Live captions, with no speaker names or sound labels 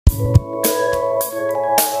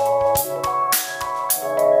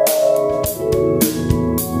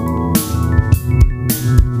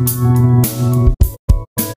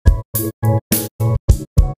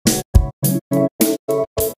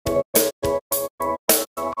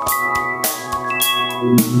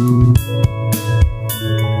Notes.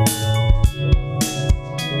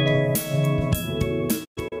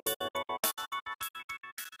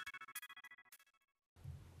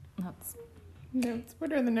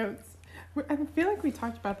 What are the notes? I feel like we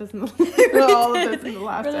talked about this in the, all of this in the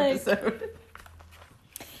last episode.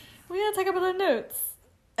 We gotta talk about the notes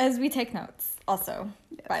as we take notes. Also,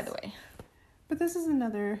 yes. By the way. But this is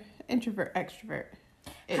another introvert extrovert.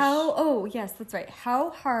 Oh yes, that's right. How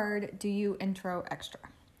hard do you intro extra?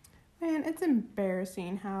 Man, it's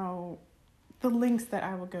embarrassing how the lengths that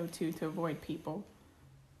I will go to avoid people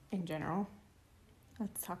in general.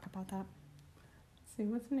 Let's talk about that. Let's see,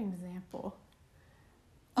 what's an example?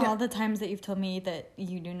 All the times that you've told me that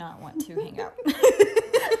you do not want to hang out.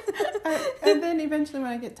 And then eventually when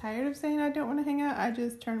I get tired of saying I don't want to hang out, I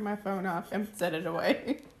just turn my phone off and set it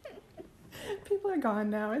away. People are gone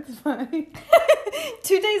now. It's fine.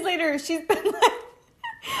 2 days later, she's been like,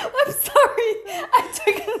 I'm sorry. I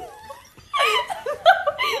took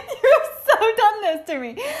You've so done this to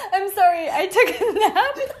me. I'm sorry. I took a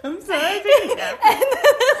nap. I'm sorry. I took a nap. And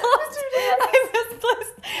then I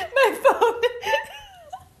misplaced my phone.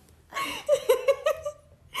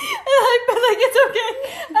 And I've been like, it's okay.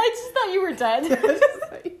 I just thought you were dead.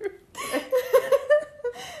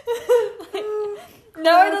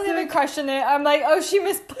 Now I don't even question it. I'm like, oh, she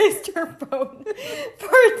misplaced her phone for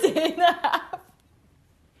a day and a half.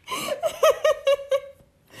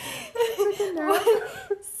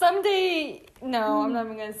 Someday, no, I'm not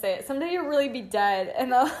even going to say it. Someday you'll really be dead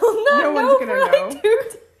and I'll not know for like 2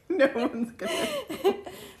 days. No one's going to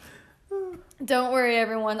know. Don't worry,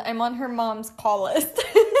 everyone. I'm on her mom's call list.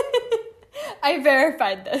 I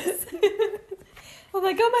verified this. I'm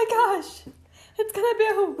like, oh my gosh. It's going to be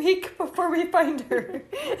a week before we find her.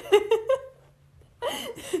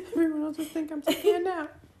 Everyone will just think I'm taking a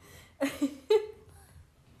nap.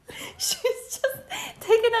 She's just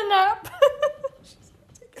taking a nap.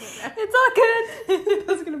 It's all good.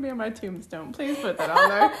 That's going to be on my tombstone. Please put that on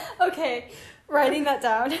there. Okay. Writing that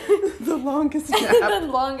down. The longest nap. The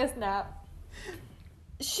longest nap.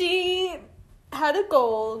 She had a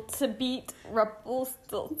goal to beat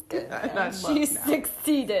Rumpelstiltskin. And she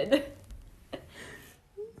succeeded.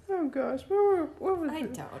 Oh gosh, what was it? I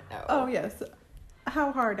don't know. Oh yes,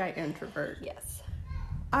 how hard I introvert. Yes.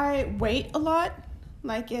 I wait a lot.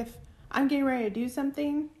 Like if I'm getting ready to do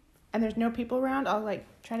something and there's no people around, I'll like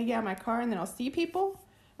try to get out of my car and then I'll see people.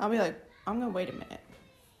 I'll be like, I'm gonna wait a minute.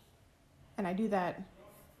 And I do that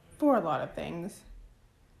for a lot of things.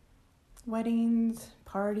 Weddings,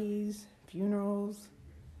 parties, funerals.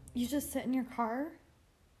 You just sit in your car?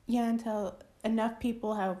 Yeah, until enough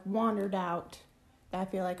people have wandered out. I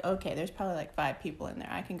feel like, okay, there's probably like 5 people in there.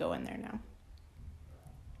 I can go in there now.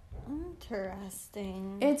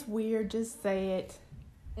 Interesting. It's weird. Just say it.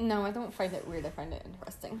 No, I don't find it weird. I find it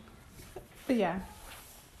interesting. But yeah.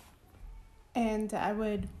 And I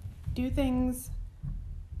would do things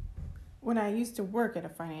when I used to work at a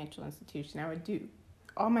financial institution. I would do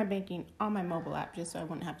all my banking on my mobile app just so I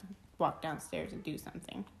wouldn't have to walk downstairs and do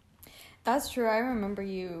something. That's true. I remember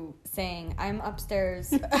you saying, I'm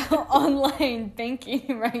upstairs online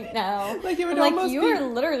banking right now. Like it would you are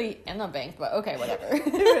literally in a bank, but okay, whatever.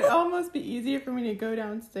 It would almost be easier for me to go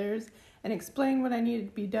downstairs and explain what I needed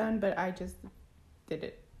to be done, but I just did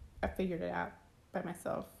it. I figured it out by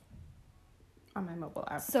myself on my mobile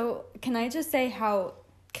app. So can I just say how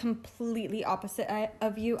completely opposite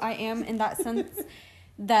of you I am in that sense?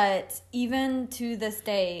 That even to this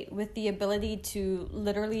day, with the ability to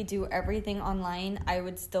literally do everything online, I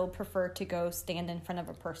would still prefer to go stand in front of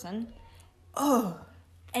a person. Oh.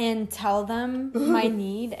 And tell them my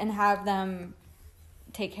need and have them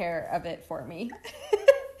take care of it for me.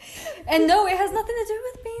 And no, it has nothing to do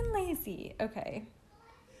with being lazy. Okay.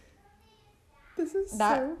 This is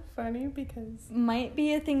so funny because... might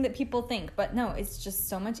be a thing that people think, but no, it's just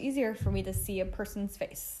so much easier for me to see a person's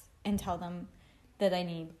face and tell them that I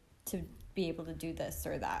need to be able to do this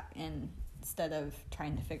or that, and instead of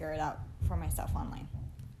trying to figure it out for myself online.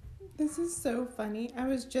 This is so funny. I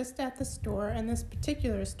was just at the store, and this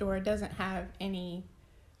particular store doesn't have any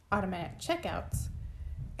automatic checkouts.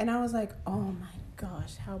 And I was like, oh my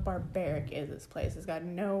gosh, how barbaric is this place? It's got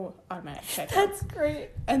no automatic checkouts. That's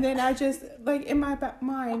great. And then I just, like, in my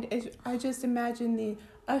mind, I just imagine the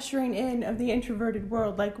ushering in of the introverted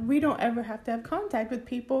world. Like, we don't ever have to have contact with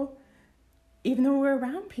people, even though we're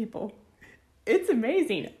around people. It's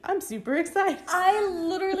amazing. I'm super excited. I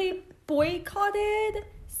literally boycotted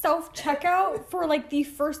self-checkout for like the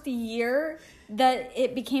first year that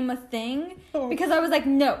it became a thing. Because I was like,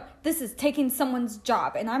 no, this is taking someone's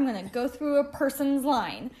job and I'm going to go through a person's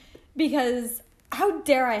line. Because how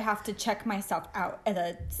dare I have to check myself out at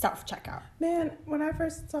a self-checkout? Man, when I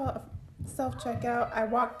first saw self-checkout, I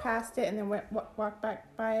walked past it and then walked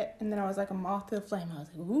back by it, and then I was like a moth to the flame. I was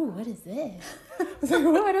like, ooh, what is this? I was like,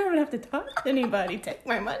 well, I don't even have to talk to anybody. Take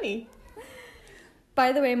my money.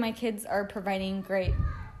 By the way, my kids are providing great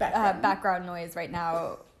Background. background noise right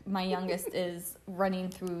now. My youngest is running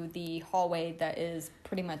through the hallway that is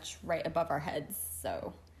pretty much right above our heads,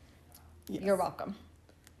 so Yes. you're welcome.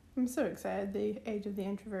 I'm so excited. The age of the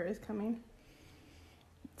introvert is coming.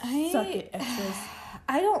 I Suck it,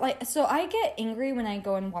 extras. So I get angry when I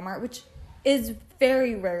go in Walmart, which is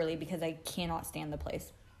very rarely because I cannot stand the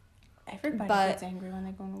place. Everybody But- gets angry when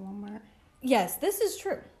they go into Walmart. Yes, this is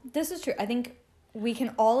true. I think we can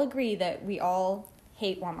all agree that we all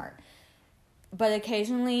hate Walmart. But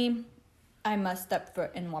occasionally, I must step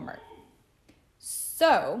foot in Walmart.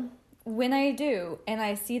 So, when I do, and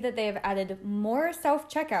I see that they have added more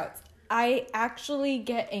self-checkouts, I actually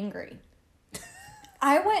get angry.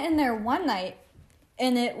 I went in there one night,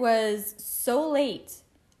 and it was so late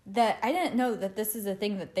that I didn't know that this is a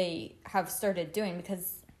thing that they have started doing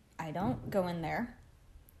because I don't go in there,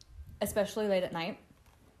 especially late at night.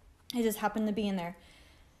 I just happened to be in there.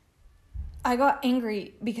 I got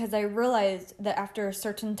angry because I realized that after a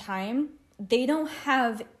certain time, they don't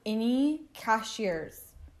have any cashiers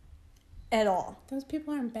at all. Those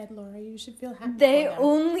people are in bed, Laura. You should feel happy. They for them.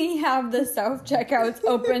 only have the self-checkouts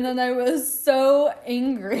open, and I was so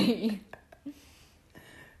angry.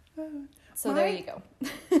 So there you go.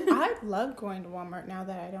 I love going to Walmart now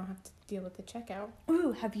that I don't have to deal with the checkout.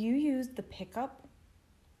 Ooh, have you used the pickup?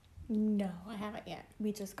 No, I haven't yet.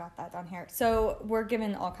 We just got that down here. So we're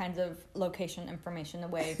giving all kinds of location information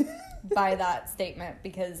away by that statement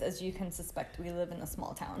because, as you can suspect, we live in a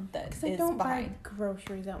small town that Because I is don't behind. buy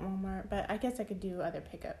groceries at Walmart, but I guess I could do other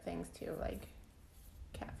pickup things too, like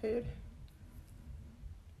cat food.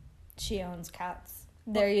 She owns cats.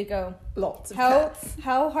 There you go. Lots of cats.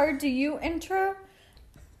 How hard do you intro?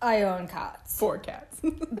 I own cats. 4 cats.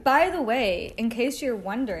 By the way, in case you're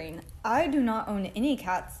wondering, I do not own any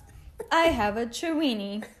cats. I have a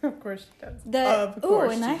Chiweenie. Of course she does. Of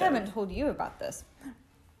course. And I she haven't does. told you about this.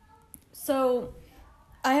 So,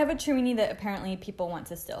 I have a Chiweenie that apparently people want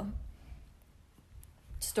to steal.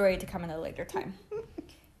 Story to come at a later time.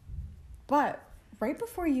 But right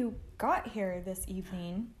before you got here this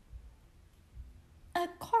evening, a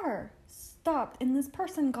car stopped and this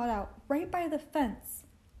person got out right by the fence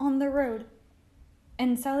on the road.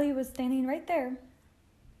 And Sally was standing right there.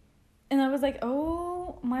 And I was like,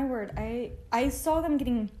 oh my word. I saw them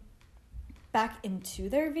getting back into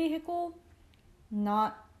their vehicle,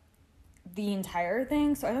 not the entire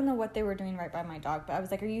thing. So I don't know what they were doing right by my dog. But I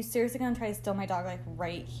was like, are you seriously going to try to steal my dog like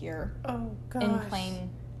right here Oh, gosh. in plain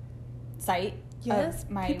sight Yes,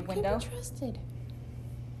 of my people window? Can't be trusted.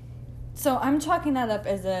 So I'm chalking that up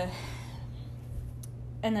as an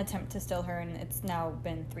attempt to steal her, and it's now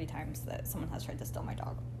been 3 times that someone has tried to steal my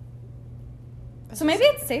dog. So maybe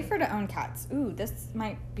it's safer to own cats. Ooh, this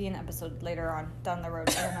might be an episode later on down the road.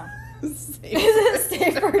 I don't know. Is it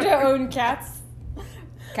safer to own cats?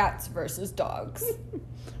 Cats versus dogs.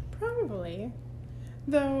 Probably.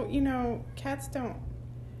 Though, cats don't...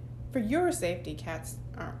 For your safety, cats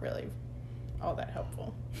aren't really all that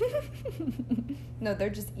helpful. No,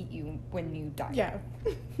 they'll just eat you when you die. Yeah.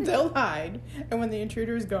 They'll hide. And when the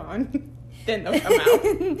intruder is gone, then they'll come out.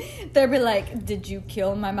 They'll be like, did you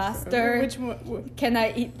kill my master? Which one? Can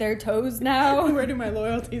I eat their toes now? Where do my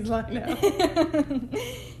loyalties lie now?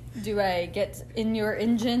 Do I get in your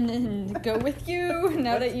engine and go with you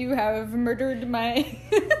now that you have murdered my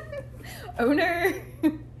owner?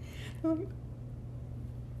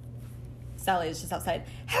 Sally is just outside.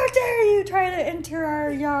 How dare you try to enter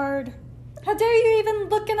our yard? How dare you even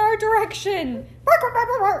look in our direction?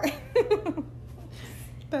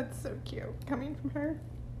 That's so cute. Coming from her.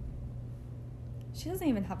 She doesn't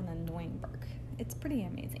even have an annoying bark. It's pretty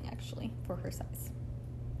amazing, actually, for her size.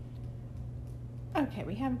 Okay,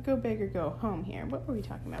 we have go big or go home here. What were we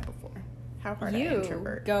talking about before? How hard I You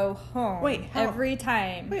introvert. go home every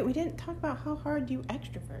time. Wait, we didn't talk about how hard you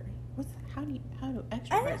extrovert. How do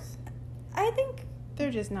extroverts? I think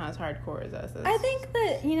They're just not as hardcore as us. I think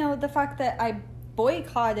that, the fact that I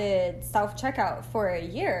boycotted self-checkout for a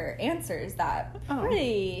year answers that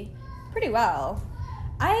pretty well.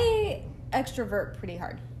 I extrovert pretty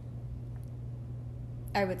hard,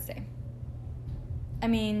 I would say. I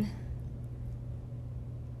mean,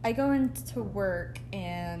 I go into work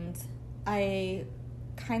and I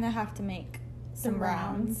kind of have to make some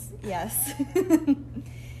rounds. Yes.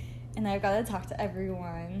 And I've got to talk to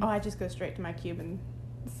everyone. Oh, I just go straight to my cube and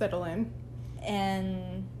settle in.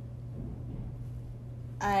 And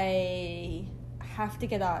I have to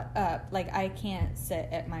get up. Like, I can't sit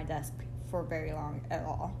at my desk for very long at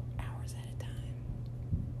all. Hours at a time.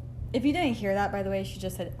 If you didn't hear that, by the way, she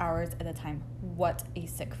just said hours at a time. What a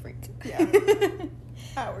sick freak. Yeah.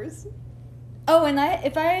 Hours. Oh, and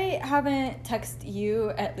if I haven't texted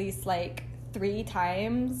you at least like 3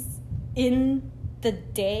 times in the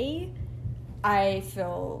day, I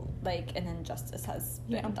feel like an injustice has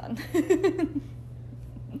been done.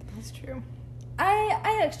 That's true.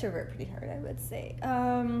 I extrovert pretty hard, I would say.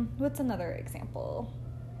 What's another example?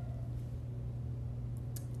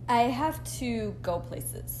 I have to go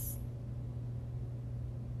places.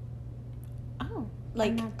 Oh.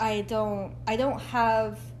 Like, I don't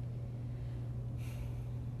have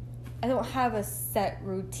a set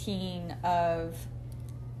routine of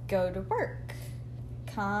go to work,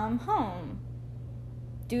 come home,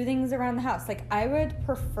 do things around the house. Like, I would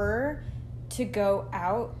prefer to go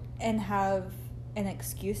out and have an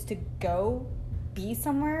excuse to go be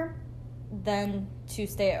somewhere than to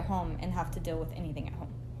stay at home and have to deal with anything at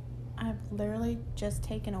home. I've literally just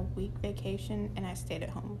taken a week vacation and I stayed at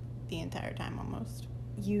home the entire time almost.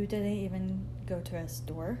 You didn't even go to a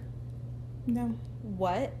store? No.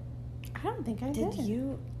 What? I don't think I did. Did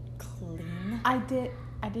you clean? I did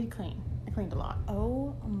clean. I cleaned a lot.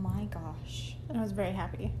 Oh my gosh. And I was very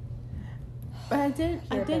happy. But I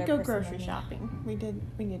did go grocery shopping. We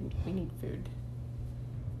need food.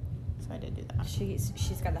 So I did do that. She's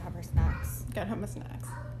got to have her snacks. Got home with snacks.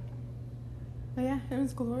 But yeah, it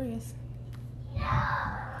was glorious.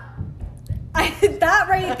 That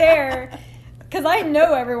right there, because I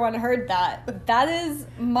know everyone heard that. That is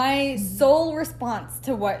my sole response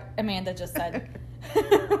to what Amanda just said.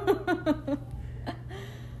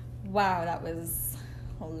 Wow, that was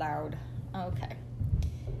loud. Okay.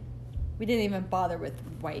 We didn't even bother with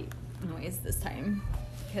white noise this time,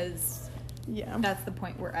 because that's the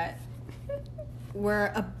point we're at.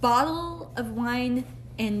 We're a bottle of wine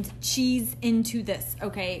and cheese into this,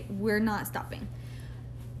 okay? We're not stopping.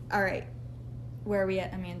 All right. Where are we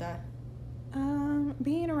at, Amanda?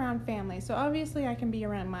 Being around family. So obviously I can be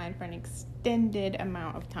around mine for an extended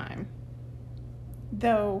amount of time.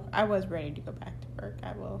 Though I was ready to go back to work.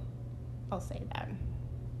 I'll say that.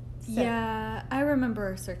 So, yeah, I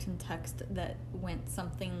remember a certain text that went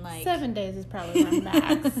something like 7 days is probably my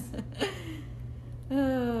max.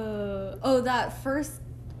 That first,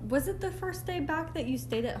 was it the first day back that you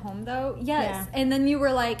stayed at home though? Yes. Yeah. And then you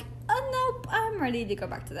were like, oh nope, I'm ready to go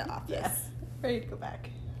back to the office. Yes, ready to go back.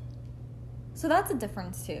 So that's a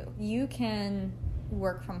difference too. You can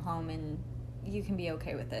work from home and you can be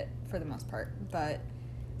okay with it for the most part, but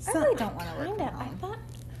I really don't want to work from home. I thought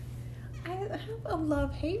I have a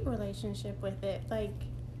love-hate relationship with it. Like,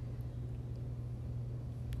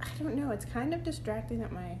 I don't know. It's kind of distracting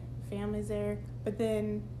that my family's there, but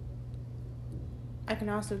then I can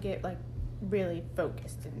also get like really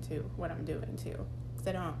focused into what I'm doing too, because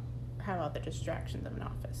I don't have all the distractions of an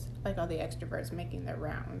office, like all the extroverts making their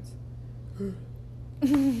rounds.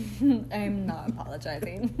 I'm not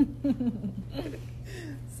apologizing.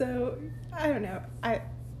 So I don't know.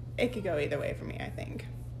 It could go either way for me, I think.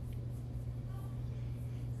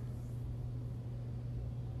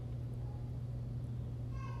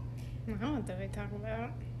 What did we talk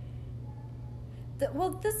about?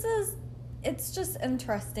 It's just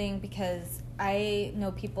interesting because I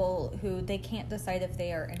know people who they can't decide if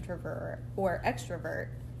they are introvert or extrovert.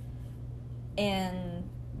 And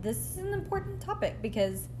this is an important topic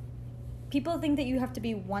because people think that you have to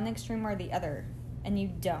be one extreme or the other, and you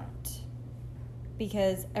don't.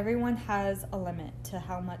 Because everyone has a limit to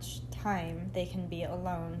how much time they can be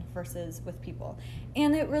alone versus with people.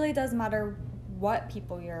 And it really does matter what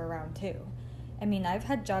people you're around too. I mean, I've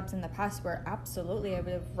had jobs in the past where absolutely I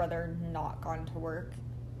would have rather not gone to work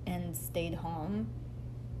and stayed home.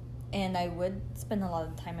 And I would spend a lot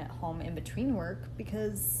of time at home in between work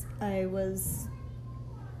because I was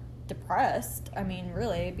depressed. I mean,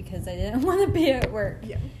 really, because I didn't want to be at work.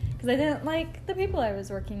 Yeah. Because I didn't like the people I was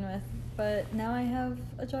working with. But now I have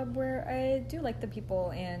a job where I do like the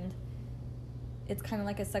people, and it's kind of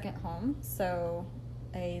like a second home. So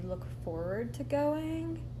I look forward to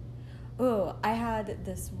going. Oh, I had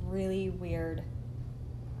this really weird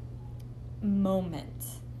moment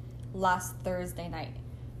last Thursday night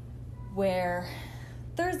where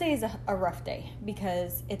Thursday is a rough day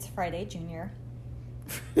because it's Friday Junior.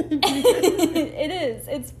 It is.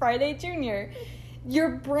 It's Friday Junior. Your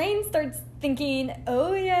brain starts thinking,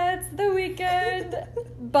 oh yeah, it's the weekend,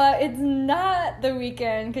 but it's not the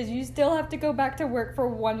weekend because you still have to go back to work for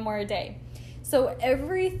one more day. So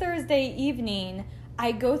every Thursday evening,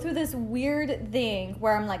 I go through this weird thing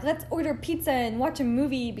where I'm like, let's order pizza and watch a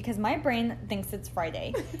movie because my brain thinks it's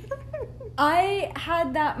Friday. I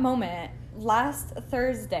had that moment last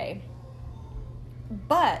Thursday.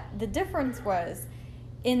 But the difference was,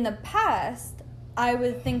 in the past, I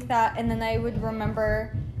would think that, and then I would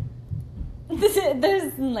remember...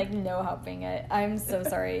 There's, like, no helping it. I'm so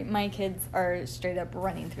sorry. My kids are straight up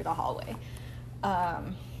running through the hallway.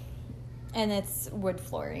 And it's wood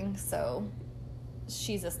flooring, so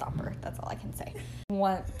she's a stopper. That's all I can say.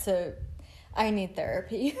 I need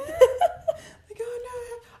therapy. Like, oh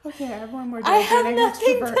no. Okay, I have one more day. I have being an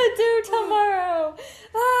nothing extrovert. to do tomorrow.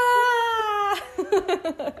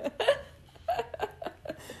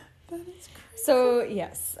 That is crazy. So,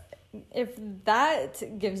 yes. If that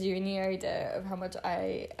gives you any idea of how much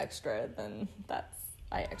I extra, then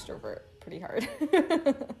I extrovert pretty hard.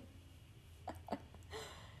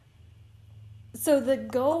 So the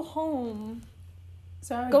go home.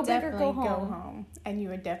 So I would Go big or definitely go go home. home, and you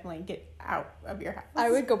would definitely get out of your house. I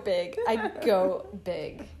would go big. I'd go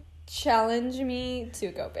big. Challenge me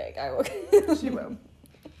to go big. I will. She will.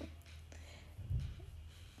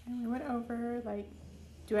 And we went over, like,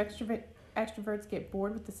 do extroverts get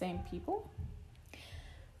bored with the same people?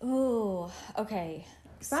 Ooh, okay.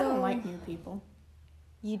 Because I don't like new people.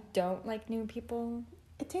 You don't like new people?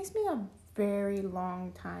 It takes me a very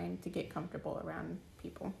long time to get comfortable around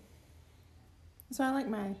people. So I like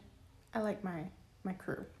my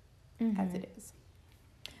crew as it is.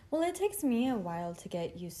 Well, it takes me a while to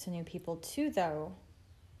get used to new people too, though.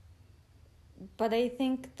 But I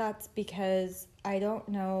think that's because I don't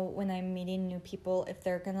know when I'm meeting new people if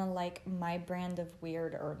they're gonna like my brand of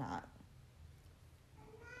weird or not.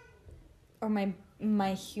 Or my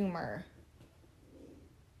humor.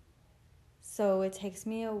 So it takes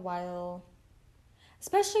me a while,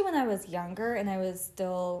 especially when I was younger and I was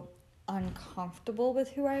still uncomfortable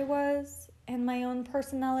with who I was and my own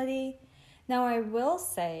personality. Now, I will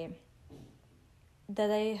say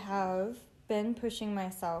that I have been pushing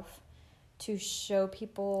myself to show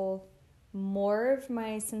people more of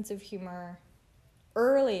my sense of humor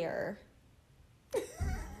earlier.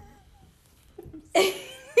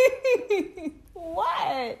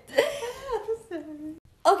 What?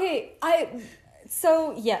 Okay,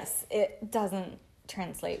 so yes, it doesn't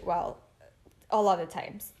translate well a lot of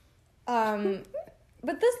times.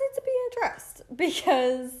 But this needs to be addressed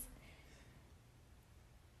because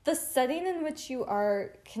the setting in which you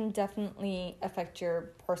are can definitely affect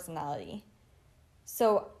your personality.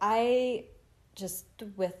 So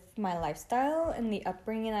with my lifestyle and the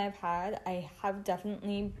upbringing I've had, I have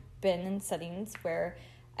definitely been in settings where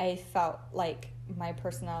I felt like my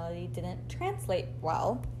personality didn't translate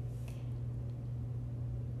well.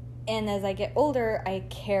 And as I get older, I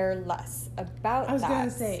care less about that. I was going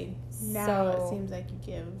to say, now it seems like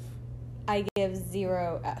I give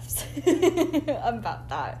 0 Fs about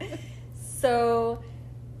that. So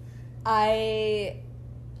I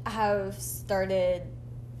have started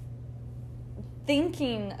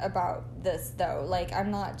thinking about this though. Like I'm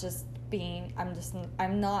not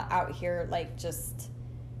out here like just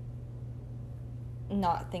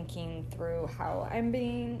not thinking through how I'm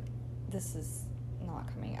being. This is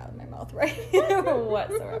not coming out of my mouth right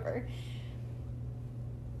whatsoever.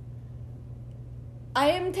 I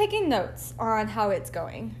am taking notes on how it's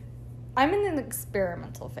going. I'm in an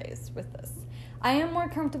experimental phase with this. I am more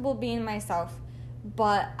comfortable being myself,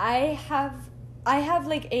 but I have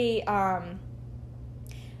like a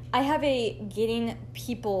getting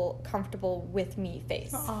people comfortable with me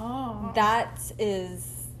face. Oh.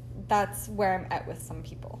 That's where I'm at with some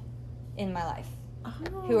people in my life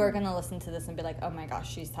who are going to listen to this and be like, oh my gosh,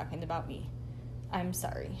 she's talking about me. I'm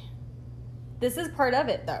sorry. This is part of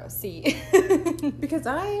it, though, see? Because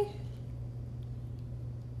I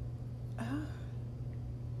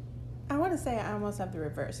want to say I almost have the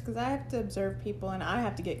reverse. Because I have to observe people and I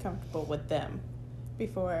have to get comfortable with them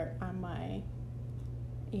before I'm my,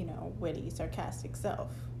 witty, sarcastic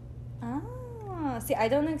self. Ah, see, I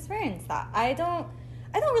don't experience that. I don't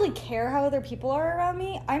really care how other people are around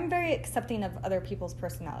me. I'm very accepting of other people's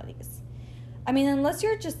personalities. I mean, unless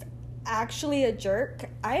you're just actually a jerk,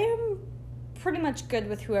 I am pretty much good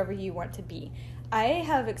with whoever you want to be. I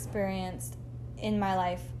have experienced in my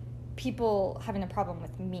life people having a problem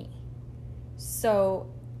with me.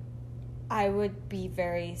 So I would be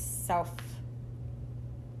very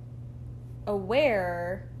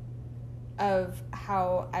self-aware of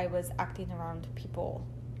how I was acting around people.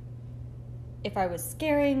 If I was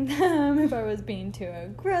scaring them, if I was being too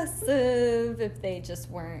aggressive, if they just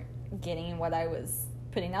weren't getting what I was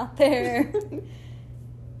putting out there.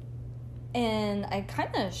 And I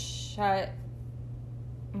kind of shut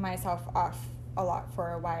myself off a lot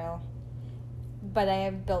for a while. But I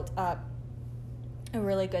have built up a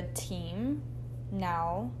really good team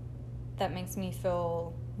now that makes me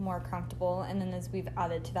feel more comfortable. And then as we've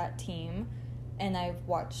added to that team and I've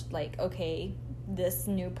watched, like, okay, this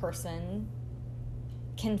new person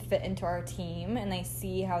can fit into our team and I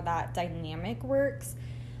see how that dynamic works,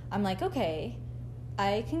 I'm like, okay,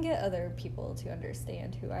 I can get other people to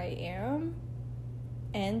understand who I am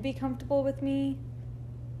and be comfortable with me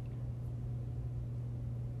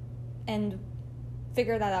and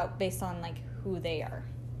figure that out based on, like, who they are.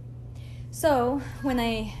 So when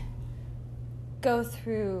I go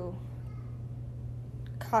through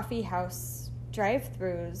coffee house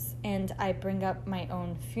drive-thrus and I bring up my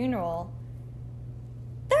own funeral,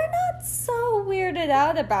 they're not so weirded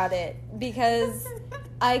out about it because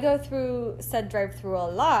I go through said drive-thru a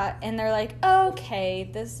lot and they're like, okay,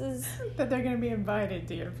 this is... That they're going to be invited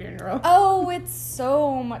to your funeral. Oh, it's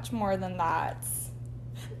so much more than that.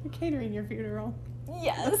 You're catering your funeral.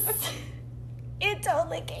 Yes. It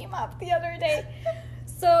totally came up the other day.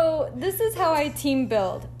 So this is how I team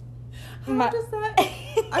build. How does that...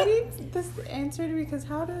 I need this answered because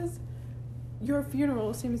how does your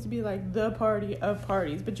funeral seems to be like the party of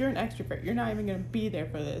parties, but you're an extrovert. You're not even going to be there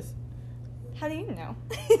for this. How do you know?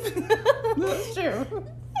 That's true.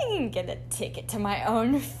 I can get a ticket to my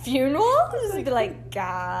own funeral. Just be like,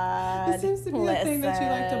 God, it seems to be listen. a thing that you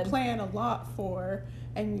like to plan a lot for,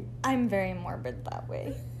 and I'm very morbid that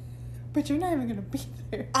way. But you're not even gonna be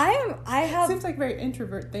there. I have. Seems like a very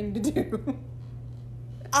introvert thing to do.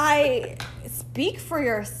 I speak for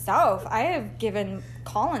yourself. I have given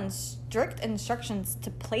Colin strict instructions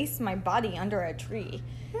to place my body under a tree.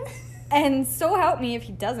 And so help me if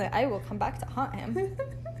he doesn't, I will come back to haunt him.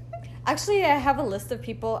 Actually, I have a list of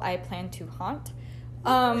people I plan to haunt.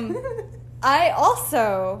 I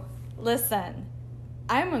also, listen,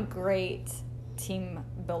 I'm a great team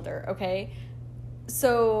builder, okay?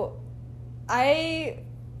 So I'm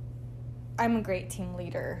a great team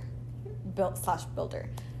leader, builder.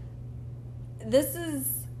 This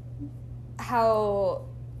is how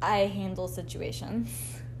I handle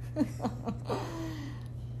situations.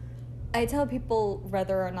 I tell people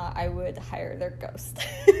whether or not I would hire their ghost.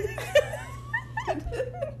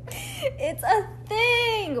 It's a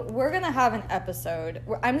thing. We're going to have an episode.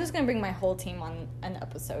 I'm just going to bring my whole team on an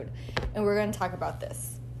episode, and we're going to talk about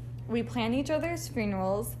this. We plan each other's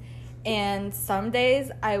funerals, and some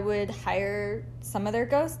days I would hire some of their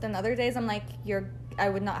ghosts, and other days I'm like, I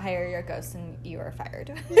would not hire your ghost, and you are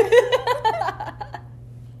fired.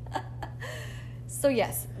 So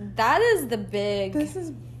yes, that is the big... This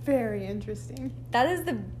is very interesting. That is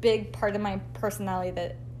the big part of my personality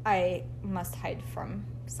that I must hide from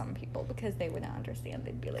some people because they wouldn't understand.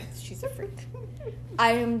 They'd be like, she's a freak.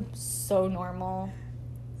 I am so normal.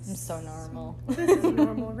 I'm so normal. This is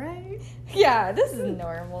normal, right? Yeah, this is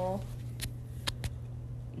normal.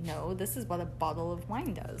 No, this is what a bottle of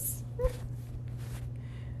wine does.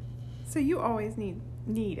 So you always need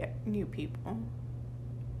new people.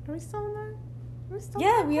 Are we still on that?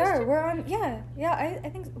 Yeah, we are. We're on. Yeah. I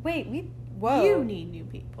think. Wait, whoa. You need new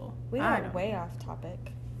people. We are way off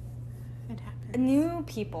topic. It happens. New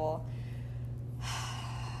people.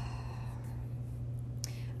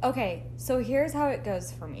 Okay, so here's how it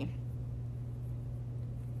goes for me.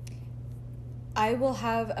 I will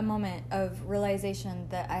have a moment of realization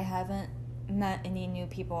that I haven't met any new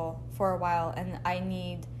people for a while, and I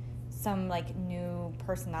need some, like, new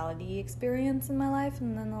personality experience in my life,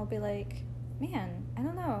 and then I'll be like, man, I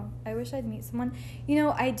don't know. I wish I'd meet someone. You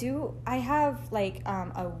know, I have, like,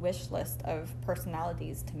 a wish list of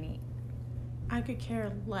personalities to meet. I could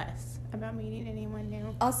care less about meeting anyone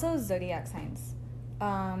new. Also, zodiac signs.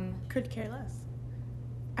 Could care less.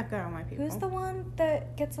 I've got all my people. Who's the one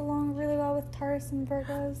that gets along really well with Taurus and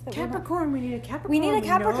Virgos? Capricorn. We need a Capricorn. We need a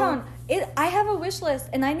Capricorn. I have a wish list,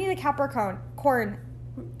 and I need a Capricorn.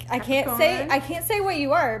 I can't say what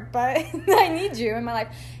you are, but I need you in my life.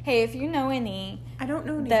 Hey, if you know any, I don't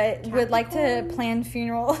know any that would like to plan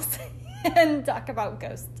funerals and talk about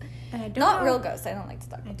ghosts. And I don't Not know, real ghosts. I don't like to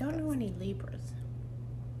talk about I don't ghosts. know any Libras.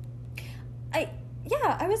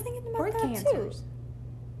 I was thinking about Or that Cancers. too.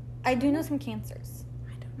 I do know some Cancers.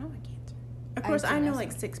 I don't know a Cancer. Of course, do I know know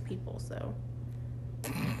like some. 6 people, so.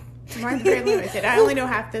 Mine's very limited. I only know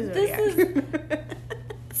half the zodiac.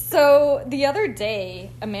 So the other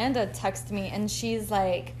day, Amanda texted me and she's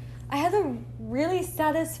like, I had a really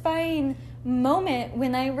satisfying moment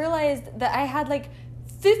when I realized that I had like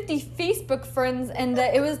 50 Facebook friends and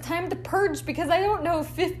that it was time to purge because I don't know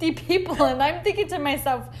 50 people. And I'm thinking to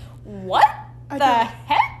myself, what the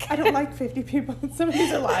heck? I don't like 50 people. Some of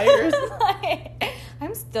these are liars.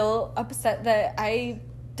 still upset that I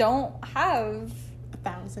don't have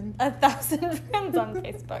 1,000. 1,000 friends on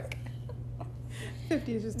Facebook.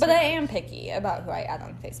 50 is just But too I much. am picky about who I add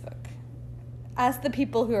on Facebook. Ask the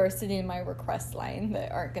people who are sitting in my request line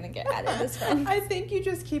that aren't going to get added as friends. I think you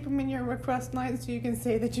just keep them in your request line so you can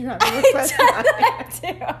say that you have a request line. I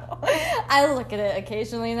do. I look at it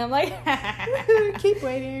occasionally and I'm like, Keep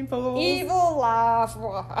waiting, fools. evil laugh.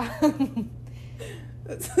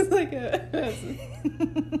 It's like a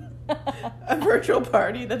virtual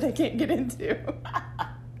party that they can't get into.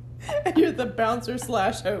 And you're the bouncer /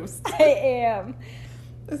 host. I am.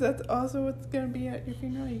 Is that also what's going to be at your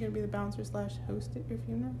funeral? Are you going to be the bouncer / host at your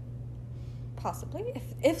funeral? Possibly,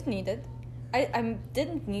 if needed. I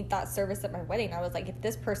didn't need that service at my wedding. I was like, if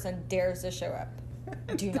this person dares to show up,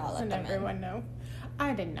 do not let Doesn't them everyone know?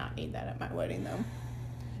 I did not need that at my wedding, though.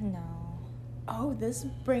 in. No. Oh, this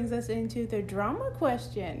brings us into the drama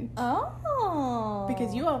question. Oh.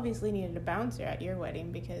 Because you obviously needed a bouncer at your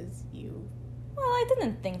wedding because you... Well, I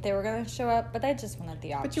didn't think they were going to show up, but I just wanted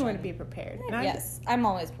the option. But you want to be prepared. And Yes, I'm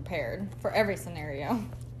always prepared for every scenario.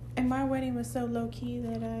 And my wedding was so low-key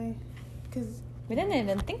that because We didn't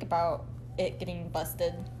even think about it getting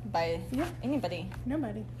busted by Yeah. anybody.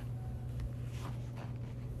 nobody.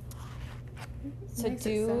 So Makes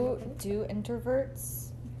it do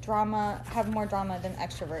introverts have more drama than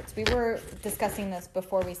extroverts? We were discussing this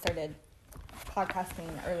before we started podcasting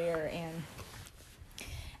earlier, and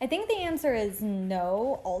I think the answer is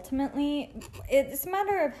no. Ultimately, it's a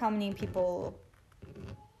matter of how many people.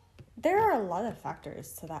 There are a lot of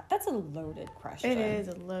factors to that. That's a loaded question. It is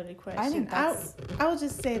a loaded question. I think that's... I will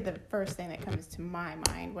just say the first thing that comes to my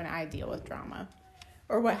mind when I deal with drama,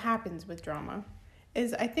 or what happens with drama,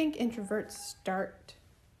 is I think introverts start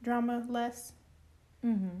drama less.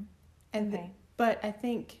 Mm-hmm. And Okay. but I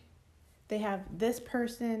think they have this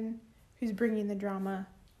person who's bringing the drama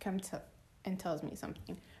and tells me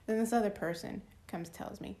something. Then this other person comes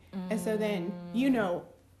tells me. And so then you know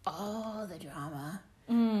all the drama.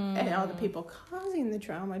 And all the people causing the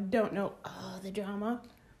drama don't know all the drama.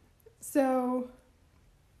 So...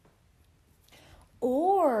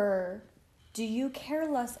 Or do you care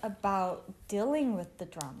less about dealing with the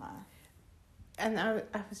drama? And I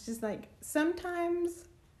was just like, sometimes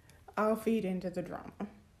I'll feed into the drama.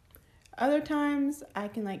 Other times I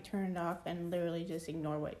can like turn it off and literally just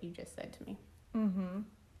ignore what you just said to me. Mm-hmm.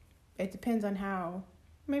 It depends on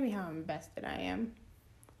maybe how invested I am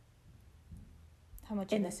How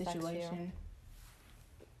much in it the affects you. situation.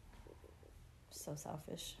 So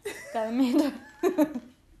selfish. That Amanda.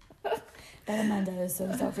 That Amanda is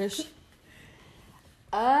so selfish.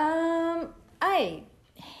 I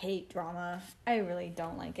hate drama. I really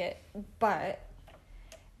don't like it. But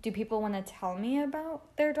do people want to tell me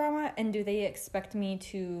about their drama? And do they expect me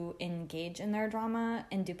to engage in their drama?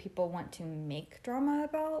 And do people want to make drama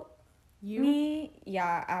about me?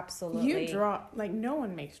 Yeah, absolutely. No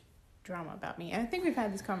one makes drama about me. And I think we've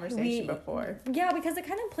had this conversation before. Yeah, because it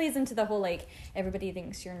kind of plays into the whole, like, everybody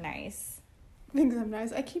thinks you're nice. Thinks I'm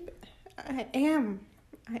nice. I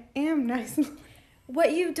am nice.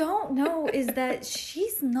 What you don't know is that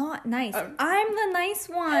she's not nice. I'm the nice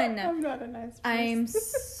one. I'm not a nice person. I'm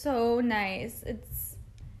so nice.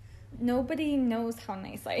 Nobody knows how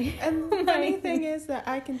nice I am. And the funny thing is that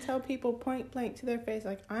I can tell people point blank to their face,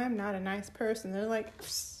 like, I'm not a nice person. They're like,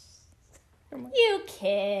 I'm like, You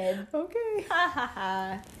kid. okay. Ha ha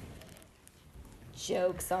ha.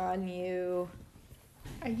 Joke's on you.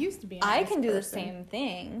 I used to be a I nice can do the person. same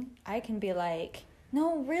thing. I can be like,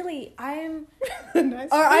 no, really, I'm... A nice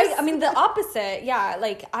Or person. I mean, the opposite. Yeah,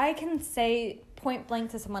 like, I can say point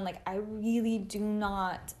blank to someone, like, I really do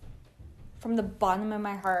not, from the bottom of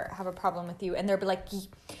my heart, have a problem with you. And they'll be like,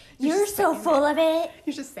 you're so full of it.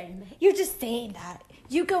 You're just saying that. You're just saying that.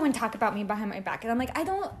 You go and talk about me behind my back. And I'm like, I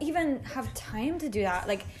don't even have time to do that.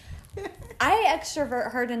 Like, I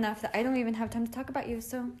extrovert hard enough that I don't even have time to talk about you.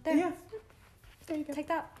 So, there. Yeah. There you go. Take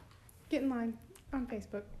that. Get in line on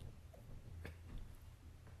Facebook.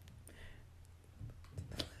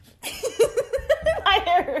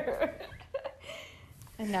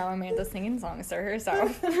 And now Amanda's singing songs to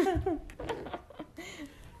herself.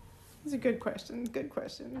 These are good questions. Good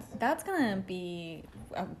questions. That's gonna be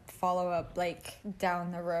a follow-up, like,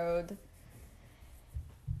 down the road.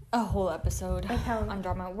 A whole episode Like how- on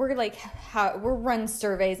drama. We're like, we're run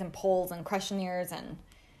surveys and polls and questionnaires, and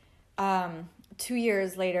 2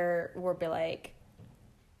 years later, we'll be like,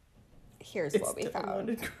 here's what we still a found.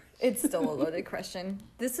 loaded question. It's still a loaded question.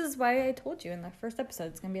 This is why I told you in the first episode,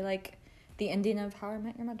 it's gonna be like the ending of How I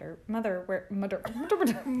Met Your Mother.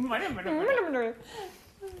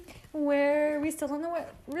 where we still don't know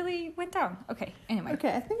what really went down. Okay, anyway.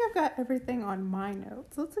 Okay, I think I've got everything on my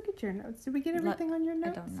notes. Let's look at your notes. Did we get everything on your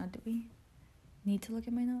notes? I don't know. Do we need to look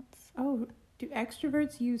at my notes? Oh, do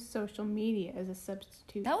extroverts use social media as a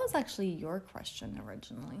substitute? That was actually your question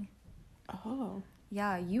originally. Oh.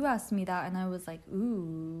 Yeah, you asked me that, and I was like,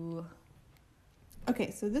 ooh.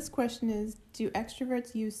 Okay, so this question is, do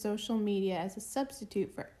extroverts use social media as a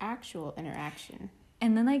substitute for actual interaction?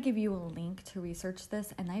 And then I give you a link to research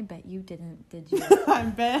this, and I bet you didn't, did you? I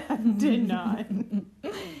bet I did not.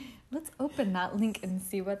 Let's open that link and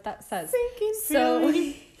see what that says. Sinking So,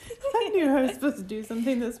 feeling. I knew I was supposed to do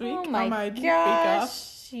something this week. oh my week gosh,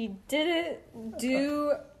 off. she didn't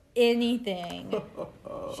do anything.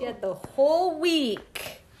 She had the whole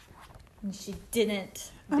week, and she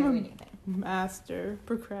didn't do anything. Master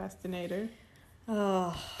procrastinator.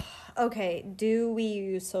 Oh, okay. Do we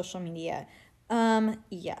use social media?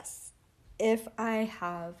 Yes. If I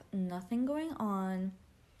have nothing going on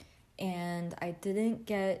and I didn't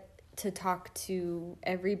get to talk to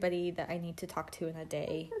everybody that I need to talk to in a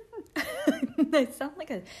day. I sound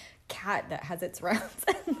like a cat that has its rounds.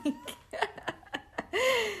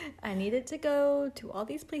 I needed to go to all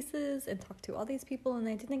these places and talk to all these people and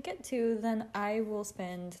I didn't get to, then I will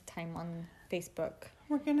spend time on Facebook.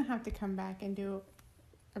 We're gonna have to come back and do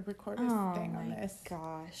a recorded thing on this.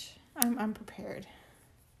 Gosh. I'm prepared.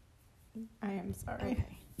 I am sorry.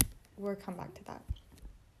 Okay. We'll come back to that.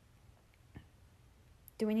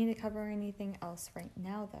 Do we need to cover anything else right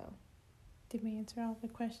now, though? Did we answer all the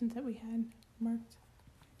questions that we had marked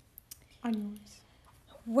on yours?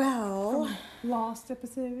 Well, Lost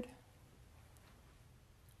episode.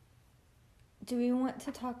 Do we want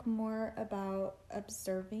to talk more about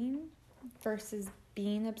observing versus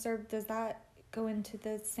being observed? Does that go into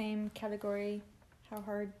the same category? How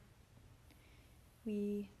hard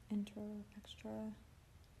we intro extra?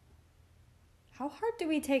 How hard do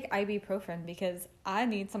we take ibuprofen? Because I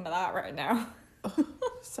need some of that right now.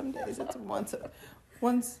 Some days it's once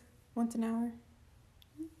an hour.